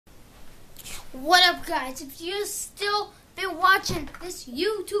What up, guys? If you still been watching this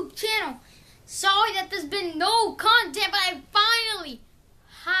YouTube channel, sorry that there's been no content, but I finally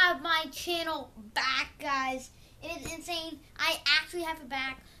have my channel back, guys. It is insane. I actually have it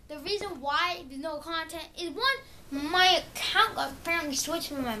back. The reason why there's no content is one, my account got apparently switched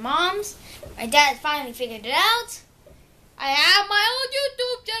from my mom's. My dad finally figured it out. I have my own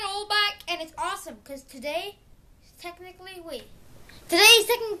YouTube channel back, and it's awesome because today is technically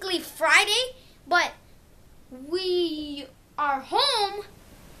Friday, but we are home.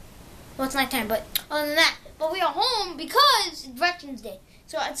 Well, it's nighttime, but other than that, but we are home because it's Veterans Day.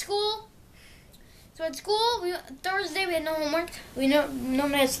 So at school, Thursday we had no homework. We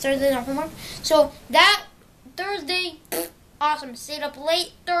normally it's Thursday no homework. So that Thursday, awesome. Stayed up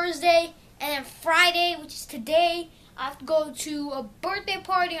late Thursday, and then Friday, which is today, I have to go to a birthday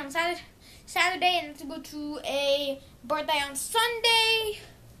party on Saturday, and I have to go to a birthday on Sunday.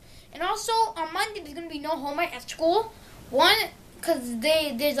 And also on Monday there's gonna be no homework at school. One, because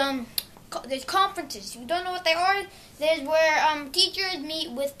there's conferences. You don't know what they are. There's where teachers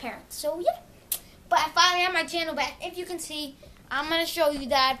meet with parents. So yeah. But I finally have my channel back. If you can see, I'm gonna show you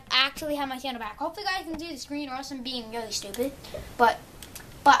that I actually have my channel back. Hopefully you guys can see the screen, or else I'm being really stupid. But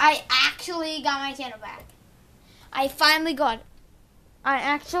I actually got my channel back. I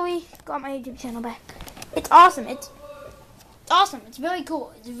actually got my YouTube channel back. It's awesome. It's awesome. It's really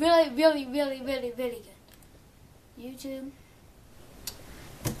cool. It's really good. YouTube.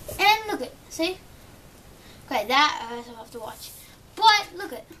 And look at, see? Okay, that I also have to watch. But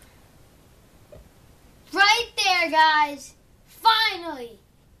look at, right there, guys. Finally,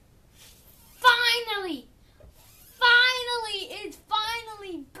 it's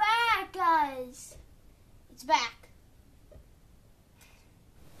finally back, guys. It's back.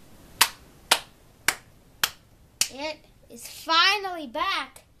 It is finally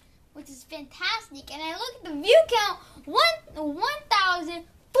back, which is fantastic. And I look at the view count,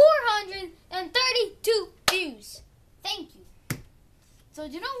 1,432 views. Thank you. So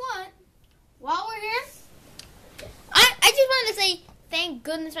you know what? While we're here, I just wanted to say thank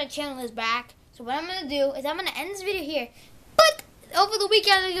goodness my channel is back. So what I'm going to do is I'm going to end this video here. But over the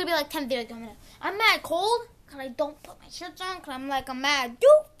weekend, there's going to be like 10 videos coming up. I'm mad cold because I don't put my shirts on because I'm like a mad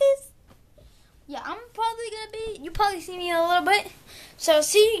doofus. Yeah, I'm probably going to be, you probably see me in a little bit. So,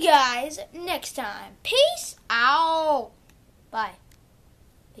 see you guys next time. Peace out. Bye.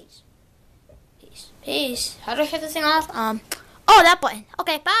 Peace. How do I shut this thing off? Oh, that button.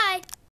 Okay, bye.